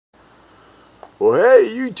Well, hey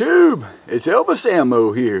YouTube, it's Elvis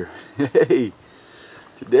Ammo here. Hey,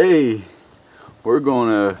 today we're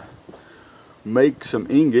gonna make some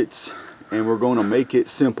ingots, and we're gonna make it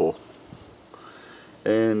simple.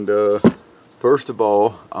 And first of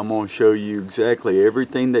all, I'm gonna show you exactly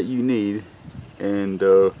everything that you need. And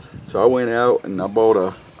so I went out and I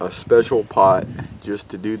bought a special pot just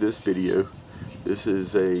to do this video. This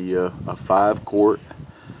is a 5-quart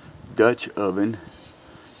Dutch oven.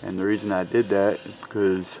 And the reason I did that is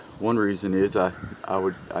because one reason is I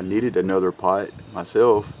needed another pot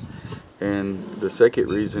myself, and the second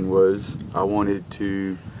reason was I wanted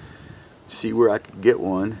to see where I could get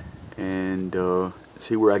one, and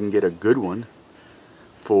see where I can get a good one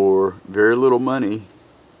for very little money,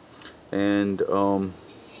 and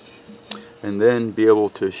then be able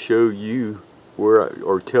to show you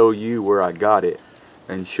or tell you where I got it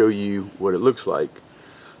and show you what it looks like.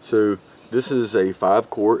 So this is a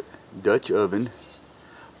 5-quart Dutch oven.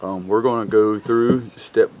 We're going to go through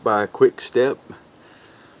step by quick step,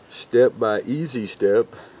 step by easy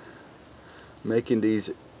step, making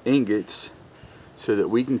these ingots so that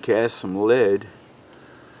we can cast some lead.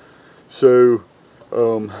 So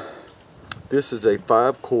this is a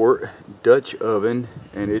 5-quart Dutch oven,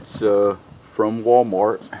 and it's from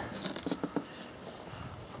Walmart.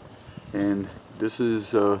 And this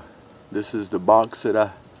is the box that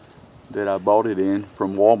I bought it in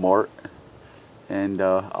from Walmart, and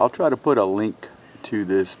I'll try to put a link to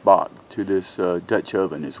this box, to this Dutch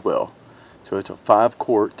oven as well. So it's a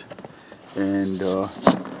 5-quart, and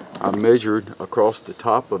I measured across the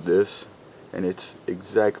top of this, and it's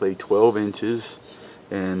exactly 12 inches,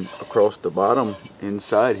 and across the bottom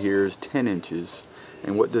inside here is 10 inches.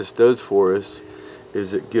 And what this does for us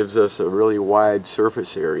is it gives us a really wide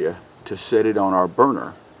surface area to set it on our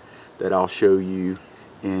burner that I'll show you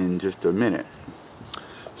in just a minute.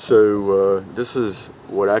 So this is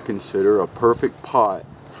what I consider a perfect pot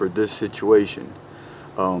for this situation.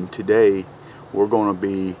 Today we're going to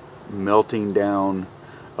be melting down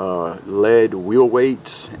lead wheel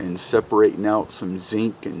weights and separating out some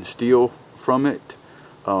zinc and steel from it,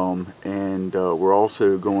 and we're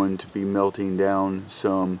also going to be melting down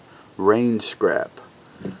some range scrap,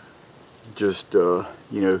 just you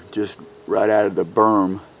know, just right out of the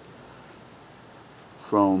berm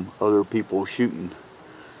from other people shooting.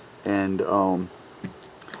 And I'm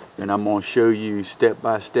going to show you step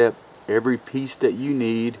by step every piece that you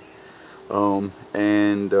need. But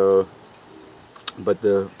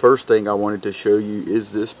the first thing I wanted to show you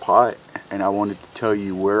is this pot, and I wanted to tell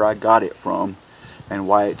you where I got it from and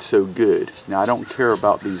why it's so good. Now, I don't care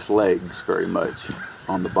about these legs very much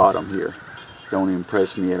on the bottom here. Don't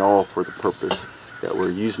impress me at all for the purpose that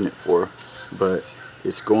we're using it for, but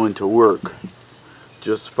it's going to work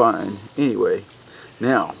just fine anyway.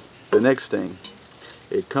 Now, the next thing,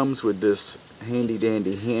 it comes with this handy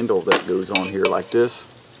dandy handle that goes on here like this.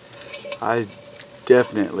 I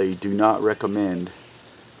definitely do not recommend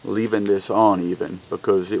leaving this on even,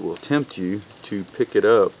 because it will tempt you to pick it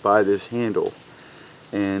up by this handle.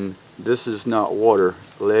 And this is not water.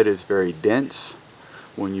 Lead is very dense.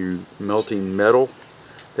 When you're melting metal,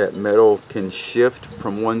 that metal can shift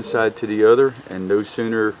from one side to the other, and no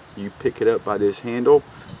sooner you pick it up by this handle,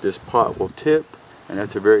 this pot will tip, and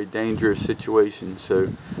that's a very dangerous situation.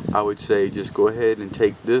 So I would say just go ahead and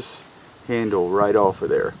take this handle right off of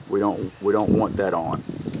there. We don't want that on.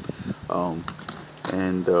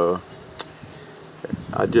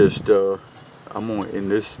 In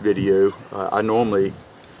this video, I normally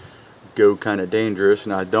go kind of dangerous,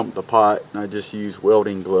 and I dump the pot and I just use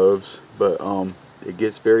welding gloves, but it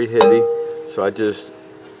gets very heavy, so I just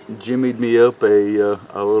jimmied me up a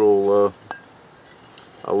little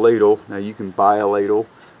a ladle. Now you can buy a ladle.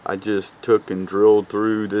 I just took and drilled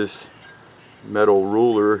through this metal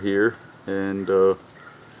ruler here and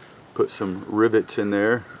put some rivets in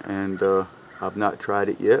there, and I've not tried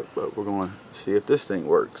it yet, but we're going to see if this thing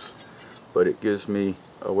works. But it gives me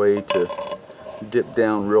a way to dip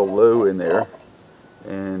down real low in there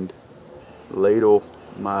and ladle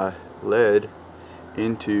my lead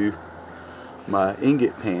into my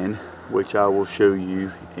ingot pan, which I will show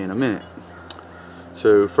you in a minute.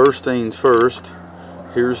 So first things first,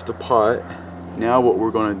 here's the pot. Now what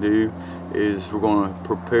we're going to do is we're going to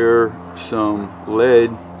prepare some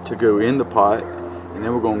lead to go in the pot, and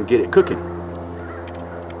then we're going to get it cooking.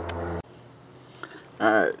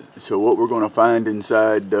 Alright, so what we're going to find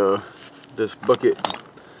inside this bucket,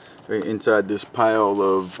 inside this pile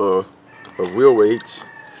of wheel weights,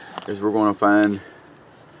 is we're going to find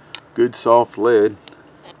good soft lead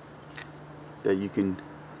that you can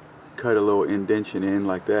cut a little indentation in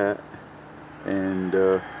like that, and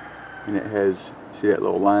and it has, see that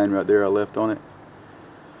little line right there I left on it?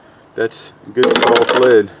 That's good soft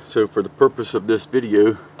lead. So for the purpose of this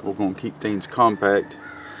video, we're going to keep things compact,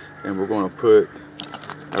 and we're going to put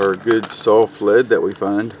our good soft lead that we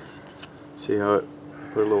find. See how it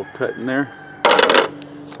put a little cut in there?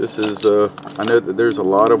 This is, I know that there's a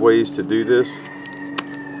lot of ways to do this.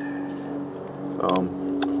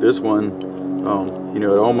 This one, you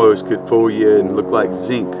know, it almost could fool you and look like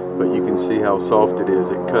zinc, but you can see how soft it is.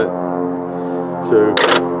 It cut. So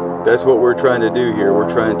that's what we're trying to do here. We're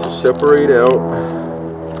trying to separate out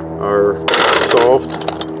our soft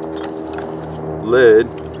lead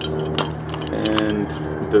and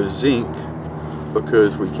the zinc,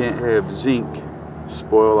 because we can't have zinc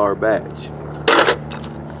spoil our batch.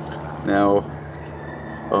 Now,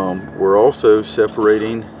 we're also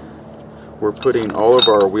separating, we're putting all of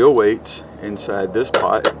our wheel weights inside this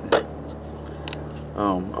pot.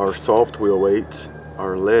 Our soft wheel weights,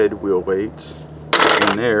 our lead wheel weights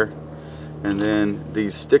in there, and then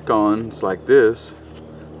these stick-ons like this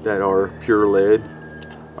that are pure lead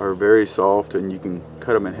are very soft, and you can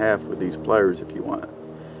cut them in half with these pliers if you want.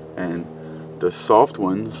 And the soft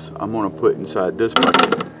ones I'm going to put inside this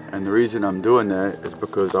bucket, and the reason I'm doing that is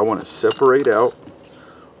because I want to separate out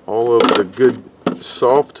all of the good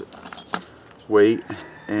soft weight,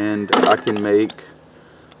 and I can make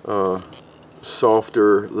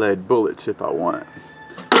softer lead bullets if I want.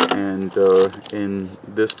 And in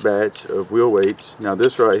this batch of wheel weights, now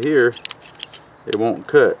this right here, it won't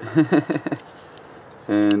cut.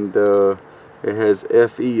 And it has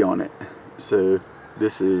FE on it, so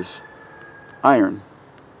this is iron.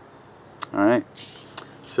 Alright,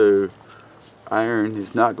 so iron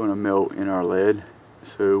is not going to melt in our lead,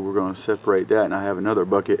 so we're going to separate that, and I have another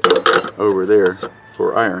bucket over there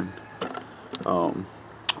for iron. I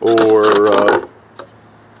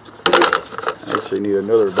actually need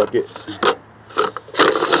another bucket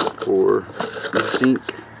for zinc.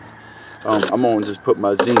 I'm going to just put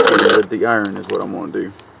my zinc in with the iron is what I'm going to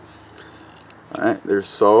do. Alright, there's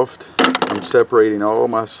soft. I'm separating all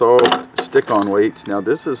my soft stick-on weights. Now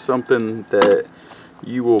this is something that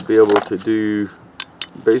you will be able to do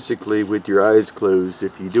basically with your eyes closed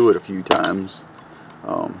if you do it a few times.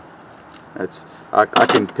 I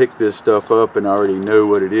can pick this stuff up and I already know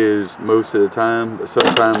what it is most of the time, but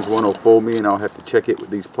sometimes one will fool me and I'll have to check it with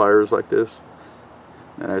these pliers like this.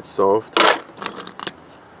 And that's soft.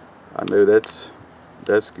 I know that's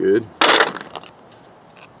good.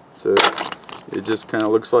 So it just kind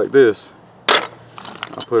of looks like this.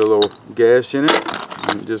 I put a little gash in it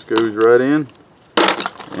and it just goes right in,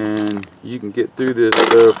 and you can get through this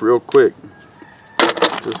stuff real quick,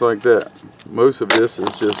 just like that. Most of this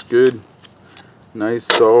is just good, nice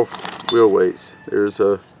soft wheel weights. There's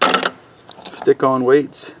a stick-on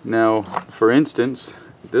weights. Now for instance,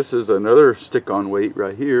 this is another stick-on weight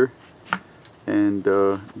right here, and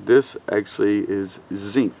this actually is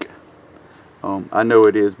zinc. I know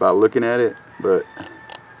it is by looking at it, but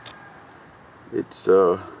it's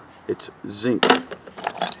zinc.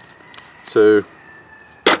 So,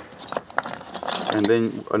 and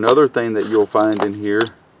then another thing that you'll find in here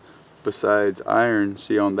besides iron,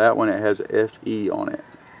 see on that one it has FE on it.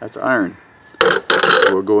 That's iron.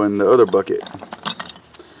 So we'll go in the other bucket.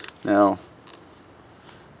 Now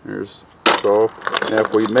there's soft. Now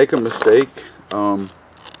if we make a mistake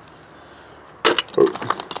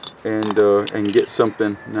and get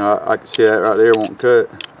something, now I can see that right there won't cut.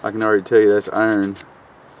 I can already tell you that's iron.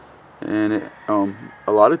 And it,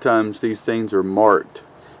 a lot of times these things are marked,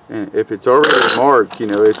 and if it's already marked, you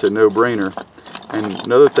know, it's a no-brainer. And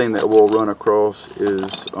another thing that we'll run across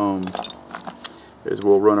is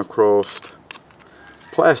we'll run across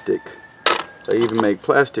plastic. They even make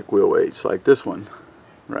plastic wheel weights like this one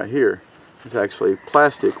right here. It's actually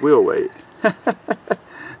plastic wheel weight.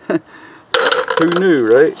 Who knew,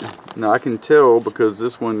 right? Now I can tell because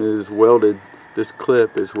this one is welded, this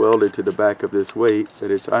clip is welded to the back of this weight, that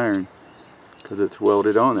it's iron because it's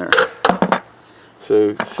welded on there.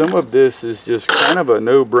 So some of this is just kind of a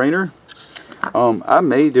no-brainer. I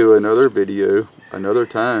may do another video another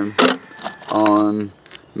time on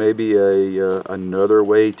maybe another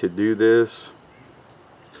way to do this,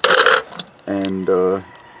 and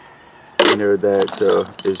you know,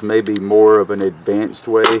 that is maybe more of an advanced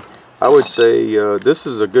way. I would say this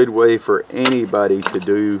is a good way for anybody to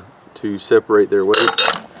do, to separate their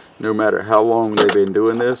weights, no matter how long they've been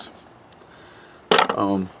doing this.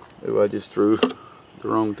 Oh, I just threw the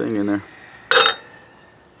wrong thing in there.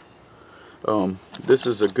 This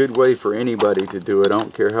is a good way for anybody to do it. I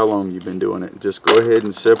don't care how long you've been doing it. Just go ahead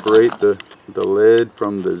and separate the lead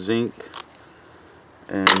from the zinc,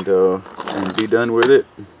 and be done with it.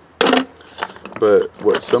 But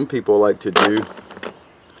what some people like to do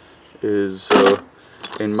is,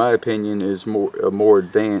 in my opinion, is a more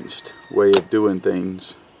advanced way of doing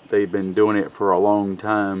things. They've been doing it for a long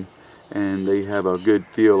time, and they have a good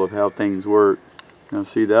feel of how things work. Now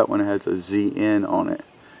see, that one has a ZN on it.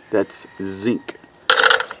 That's zinc.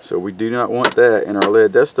 So we do not want that in our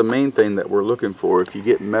lead. That's the main thing that we're looking for. If you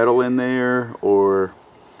get metal in there or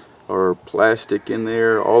plastic in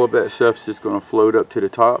there, all of that stuff's just going to float up to the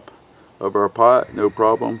top of our pot, no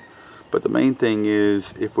problem. But the main thing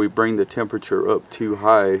is, if we bring the temperature up too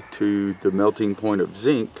high to the melting point of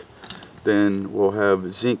zinc, then we'll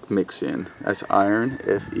have zinc mix in. That's iron,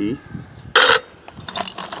 Fe.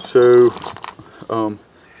 So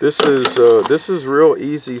this is real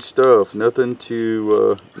easy stuff. Nothing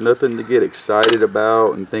to get excited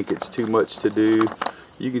about and think it's too much to do.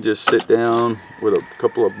 You can just sit down with a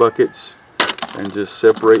couple of buckets and just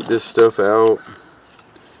separate this stuff out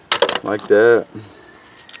like that.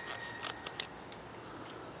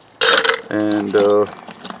 And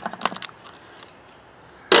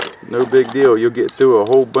no big deal. You'll get through a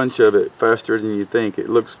whole bunch of it faster than you think. It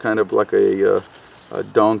looks kind of like a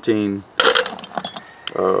daunting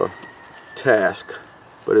task,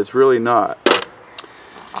 but it's really not.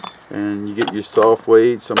 And you get your soft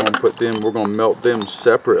weights. I'm going to put them, we're going to melt them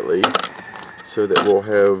separately so that we'll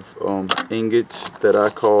have ingots that I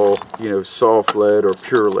call, soft lead or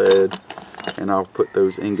pure lead, and I'll put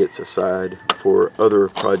those ingots aside for other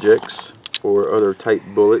projects or other type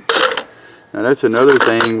bullets. Now that's another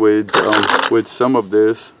thing with some of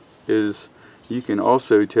this, is you can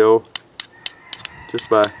also tell just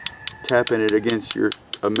by tapping it against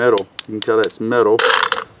a metal. You can tell that's metal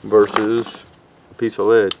versus a piece of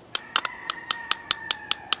lead.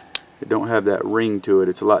 It don't have that ring to it.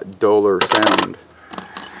 It's a lot duller sound.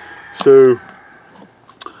 So,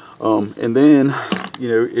 and then,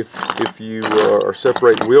 if you are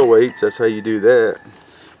separating wheel weights, that's how you do that.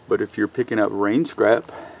 But if you're picking up rain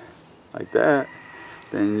scrap like that,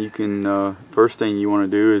 then you can, first thing you want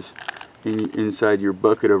to do is, inside your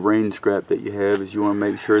bucket of rain scrap that you have, is you want to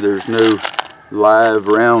make sure there's no live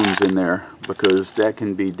rounds in there, because that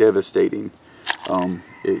can be devastating.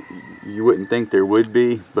 You wouldn't think there would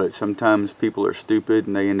be, but sometimes people are stupid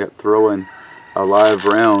and they end up throwing a live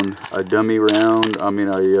round, a dummy round,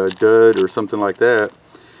 a dud or something like that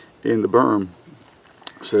in the berm.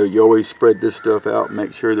 So you always spread this stuff out and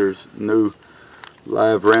make sure there's no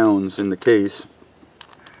live rounds in the case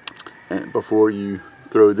before you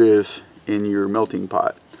throw this in your melting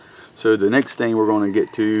pot. So the next thing we're going to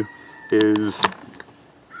get to is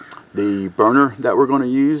the burner that we're going to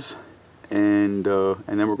use, and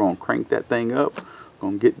then we're going to crank that thing up. We're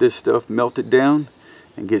going to get this stuff melted down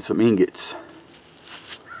and get some ingots.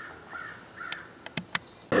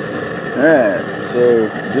 Alright, so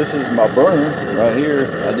this is my burner right here.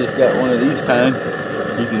 I just got one of these kind.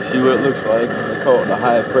 You can see what it looks like. They call it the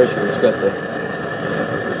high pressure. It's got the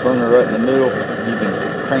burner right in the middle. You can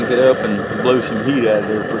crank it up and blow some heat out of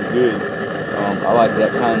there pretty good. I like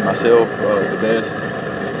that kind myself the best.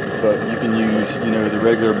 But you can use, the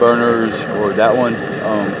regular burners or that one.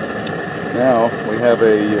 Now we have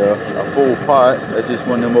a full pot. That's just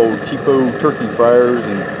one of them old cheapo turkey fryers,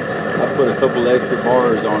 and I put a couple extra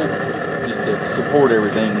bars on it just to support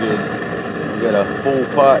everything good. We got a full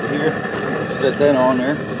pot here. Set that on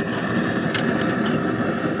there,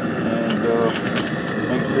 and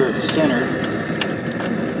make sure it's centered.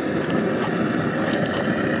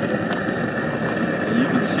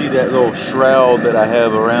 See that little shroud that I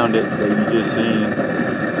have around it that you just seen.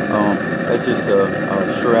 That's just a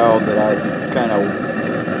shroud that I kind of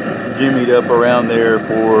jimmied up around there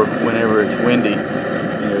for whenever it's windy.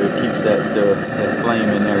 It keeps that flame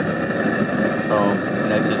in there. And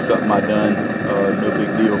that's just something I done. No big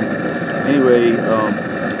deal. Anyway,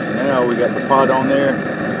 so now we got the pot on there.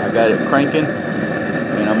 I got it cranking,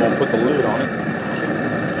 and I'm gonna put the lid on it.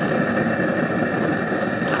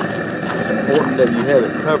 Important that you have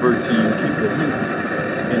it covered so you can keep the heat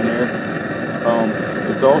in there.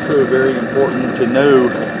 It's also very important to know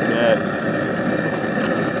that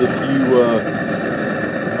if you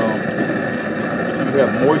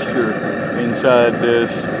have moisture inside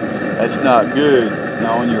this, that's not good.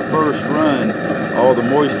 Now on your first run, all the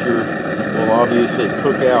moisture will obviously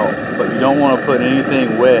cook out, but you don't want to put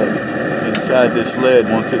anything wet inside this lead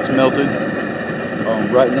once it's melted.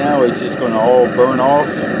 Right now it's just going to all burn off,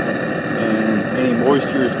 any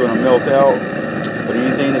moisture is going to melt out, but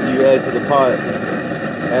anything that you add to the pot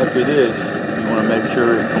after this, you want to make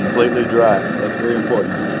sure it's completely dry. That's very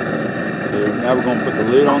important. So now we're going to put the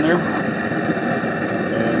lid on there,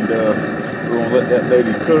 and we're going to let that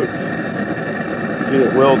baby cook get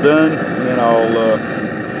it well done, and then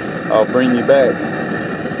I'll bring you back,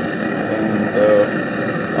 and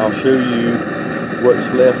I'll show you what's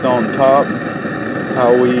left on top,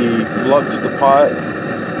 how we flux the pot,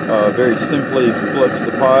 very simply flux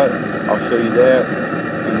the pot. I'll show you that,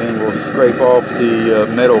 and then we'll scrape off the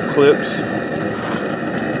metal clips.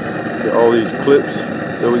 All these clips,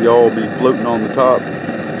 they'll all be floating on the top,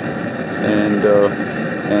 and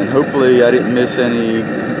hopefully I didn't miss any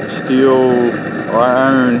steel or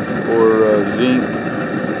iron or zinc.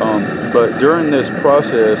 But during this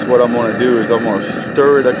process, what I'm going to do is I'm going to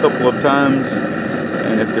stir it a couple of times,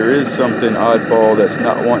 and if there is something oddball that's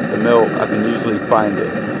not wanting to melt, I can usually find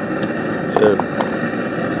it. So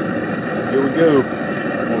here we go.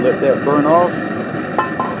 We'll let that burn off,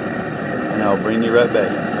 and I'll bring you right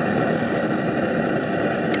back.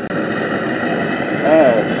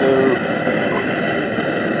 Alright, so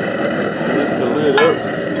lift the lid up,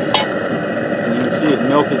 and you can see it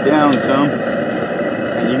melted down some,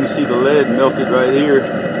 and you can see the lead melted right here.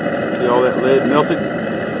 See all that lead melted?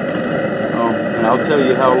 And I'll tell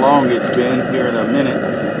you how long it's been here in a minute.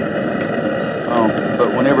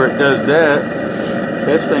 But whenever it does that,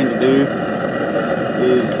 best thing to do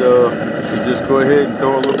is just go ahead and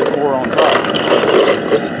throw a little bit more on top,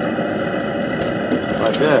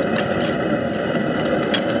 like that.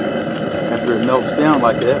 After it melts down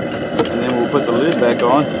like that, and then we'll put the lid back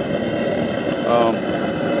on.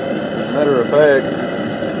 Matter of fact,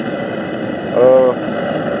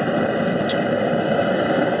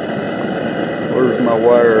 where's my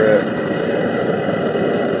wire at?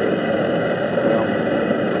 Well,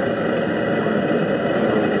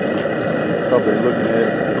 probably looking at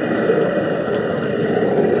it.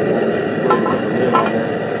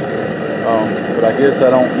 But I guess I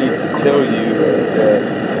don't need to tell you that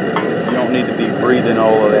you don't need to be breathing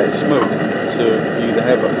all of that smoke. So you either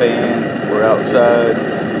have a fan or outside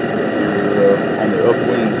or on the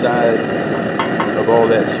upwind side of all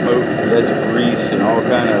that smoke. That's grease and all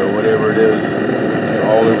kind of whatever it is,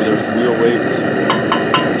 all over those wheel weights.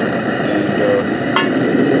 And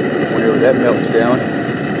whenever that melts down,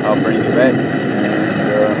 I'll bring you back and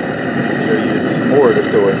show you some more of the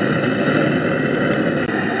story.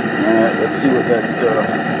 Alright, let's see what that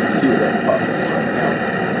pot looks like now.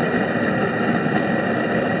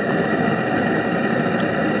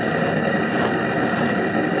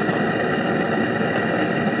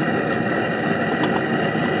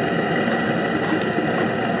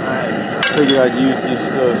 I figured I'd use this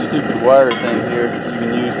stupid wire thing here. You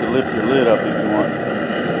can use to lift your lid up if you want.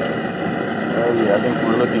 Oh yeah, I think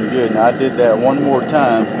we're looking good. Now I did that one more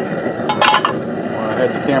time when I had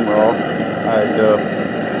the camera off.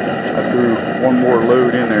 I threw one more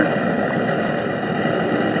load in there.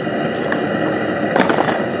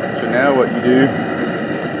 So now what you do,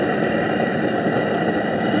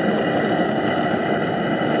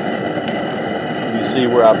 you see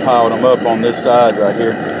where I piled them up on this side right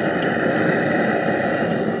here.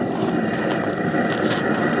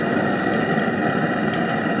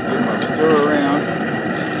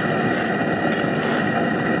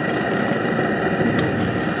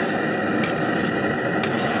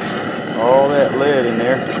 All that lead in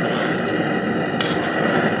there.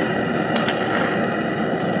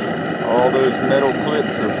 All those metal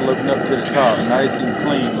clips are floating up to the top, nice and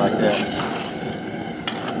clean like that.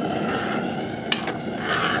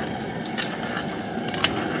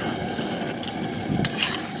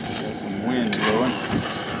 Got some wind blowing.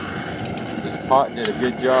 This pot did a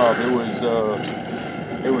good job. It was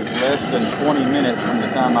less than 20 minutes from the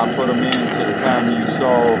time I put them in to the time you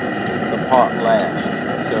saw the pot last.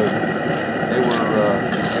 So they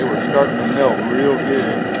were starting to melt real good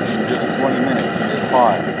in just 20 minutes in this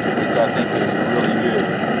pot, which I think is really good.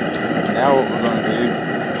 Now what we're going to do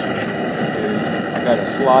is I got a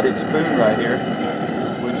slotted spoon right here,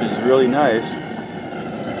 which is really nice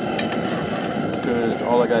because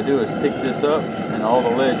all I got to do is pick this up and all the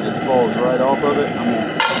lead just falls right off of it. I'm going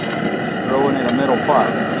to throw it in a metal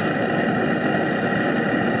pot.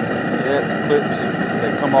 See that? The clips,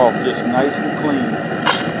 they come off just nice and clean.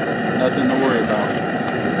 Nothing to worry about.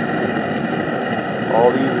 All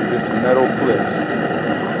these are just metal clips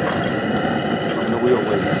from the wheel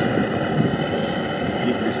weights.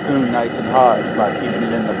 Keep your spoon nice and hot by keeping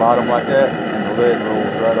it in the bottom like that, and the lead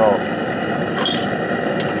rolls right off.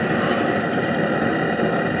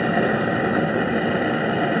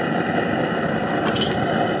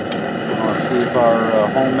 Let's see if our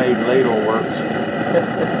homemade ladle works.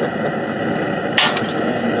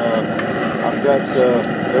 And I've got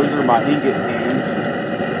those are my ingot hands.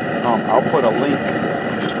 I'll put a link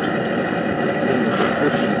in the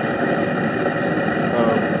description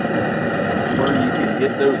of where you can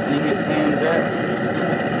those ingot pans at.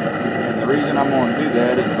 And the reason I'm going to do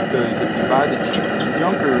that is because if you buy the cheap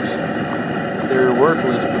junkers, they're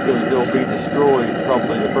worthless because they'll be destroyed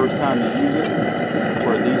probably the first time you use it,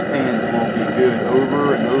 where these pans will be good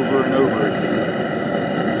over and over and over again.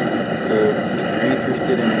 So if you're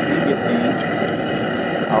interested in an ingot pan,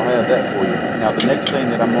 I'll have that for you. Now the next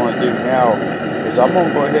thing that I'm going to do now is I'm going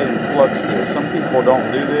to go ahead and flux this. Some people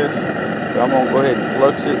don't do this, but I'm going to go ahead and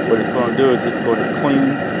flux it. What it's going to do is it's going to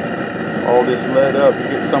clean all this lead up,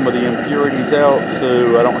 get some of the impurities out,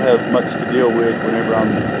 so I don't have much to deal with whenever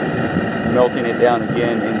I'm melting it down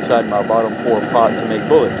again inside my bottom pour pot to make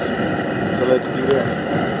bullets. So let's do that.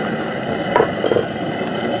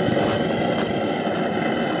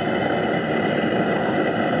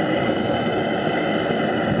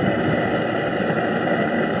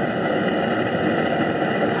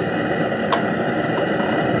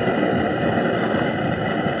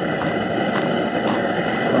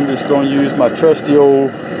 I'm just going to use my trusty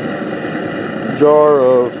old jar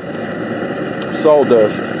of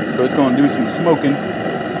sawdust. So it's going to do some smoking.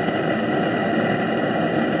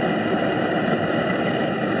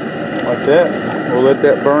 Like that. We'll let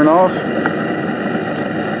that burn off.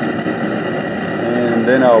 And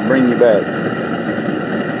then I'll bring you back.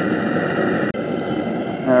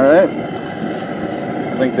 Alright.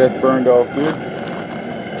 I think that's burned off good.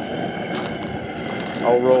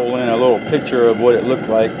 I'll roll in a little picture of what it looked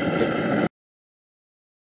like.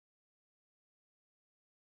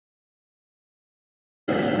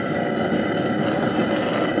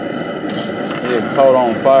 It caught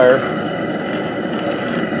on fire.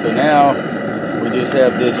 So now we just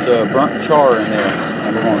have this burnt char in there,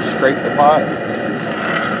 and we're going to scrape the pot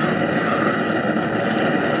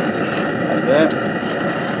like that.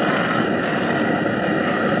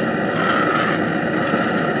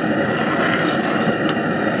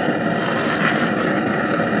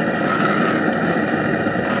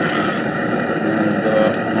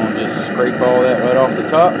 Scrape all that right off the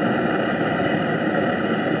top.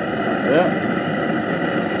 Yeah.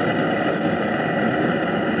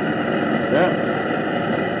 Yeah.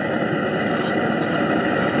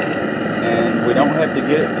 And we don't have to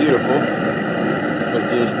get it beautiful, but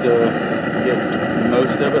just get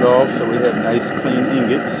most of it off so we have nice clean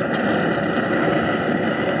ingots.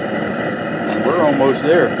 And we're almost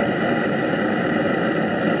there.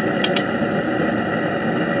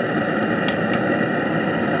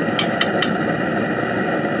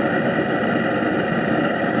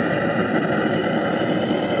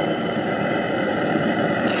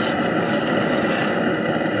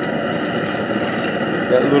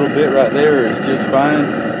 That little bit right there is just fine,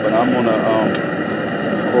 but I'm gonna,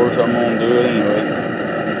 of course, I'm gonna do it anyway.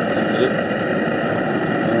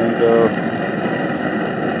 And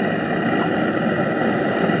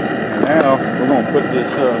now we're gonna put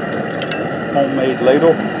this homemade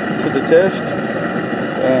ladle to the test,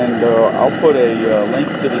 and I'll put a link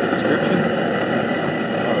to the description.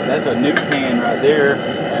 That's a new pan right there,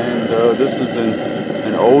 and this is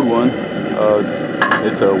an old one.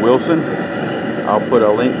 It's a Wilson. I'll put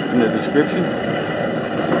a link in the description.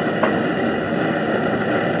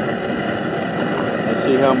 Let's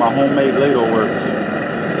see how my homemade ladle works.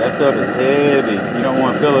 That stuff is heavy. You don't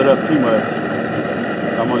want to fill it up too much.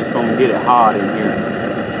 I'm just going to get it hot in here.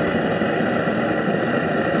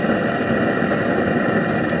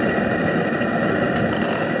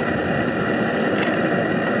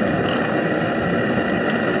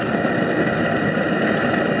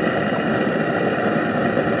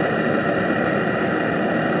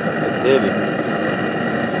 Heavy.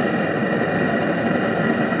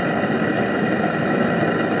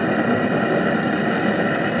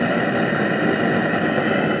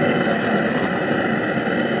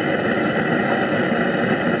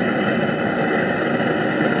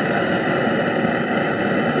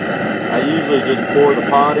 I usually just pour the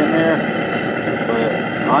pot in there, but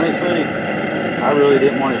honestly, I really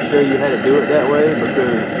didn't want to show you how to do it that way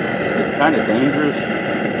because it's kind of dangerous.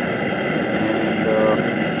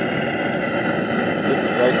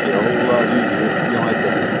 Actually a whole lot easier. You don't have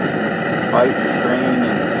to fight and strain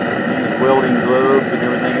and use welding gloves and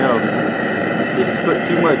everything else. If you put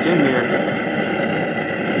too much in here,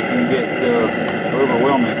 it can get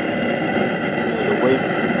overwhelming. The weight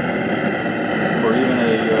for even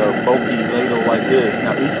a bulky ladle like this.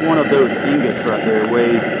 Now each one of those ingots right there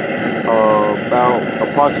weigh about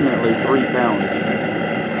approximately 3 pounds.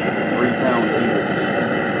 3-pound ingots.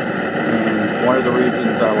 And one of the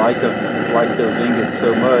reasons I like those ingots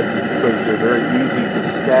so much is because they're very easy to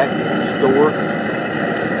stack and store.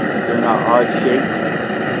 They're not odd shaped.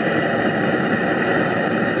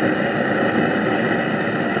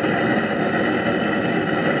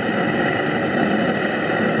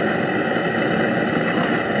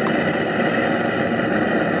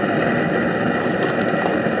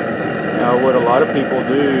 lot of people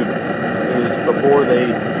do is before they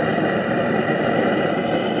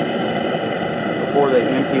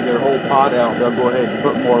empty their whole pot out, they'll go ahead and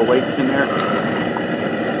put more weights in there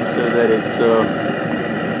so that it's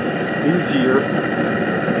easier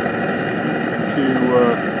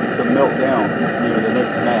to melt down, the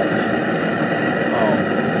next batch.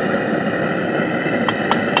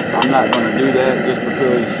 I'm not going to do that just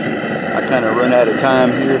because I kind of run out of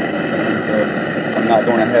time here, and I'm not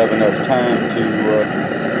going to have enough time to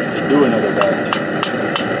do another batch.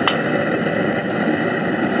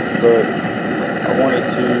 But I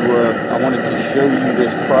wanted to show you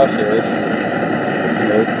this process,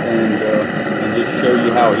 and just show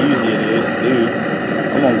you how easy it is to do.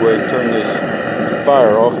 I'm going to go ahead and turn this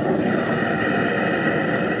fire off.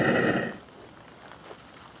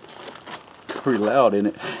 Pretty loud, isn't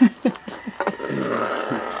it?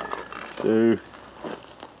 So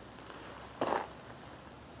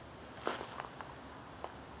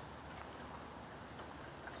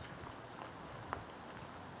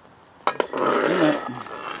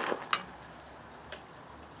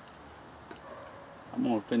I'm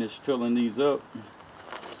going to finish filling these up,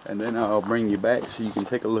 and then I'll bring you back so you can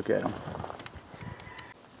take a look at them.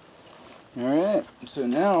 Alright, so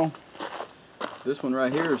now this one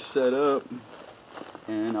right here is set up,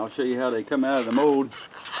 and I'll show you how they come out of the mold,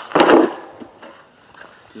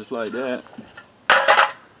 just like that.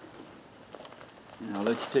 And I'll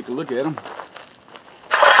let you take a look at them.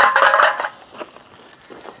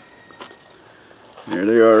 There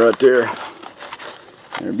they are right there.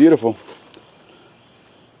 They're beautiful.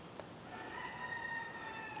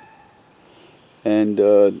 And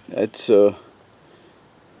that's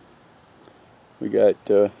we got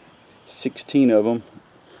 16 of them,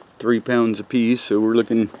 3 pounds a piece, so we're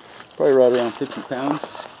looking probably right around 50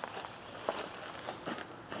 pounds.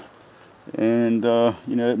 And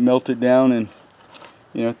it melted down in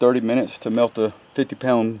 30 minutes to melt a 50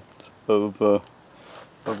 pounds of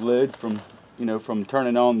lead from from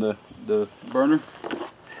turning on the burner.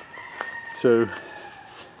 So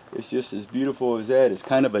it's just as beautiful as that. It's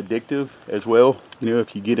kind of addictive as well.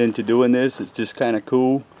 If you get into doing this, it's just kind of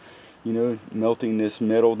cool. Melting this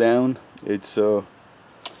metal down. It's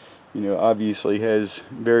obviously has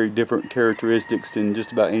very different characteristics than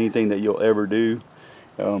just about anything that you'll ever do.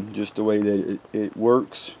 Just the way that it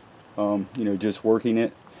works. Just working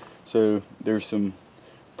it. So there's some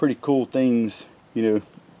pretty cool things.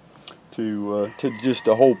 To just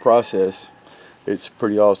the whole process. It's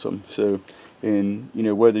pretty awesome. So, and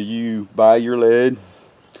whether you buy your lead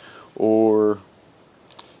or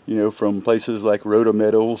from places like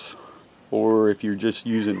Rotometals, or if you're just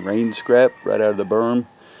using range scrap right out of the berm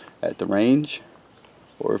at the range,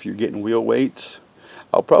 or if you're getting wheel weights,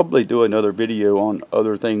 I'll probably do another video on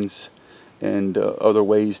other things and other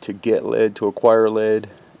ways to get lead, to acquire lead,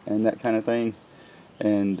 and that kind of thing.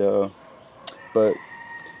 And but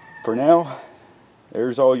for now,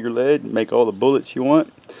 there's all your lead. Make all the bullets you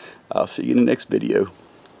want. I'll see you in the next video.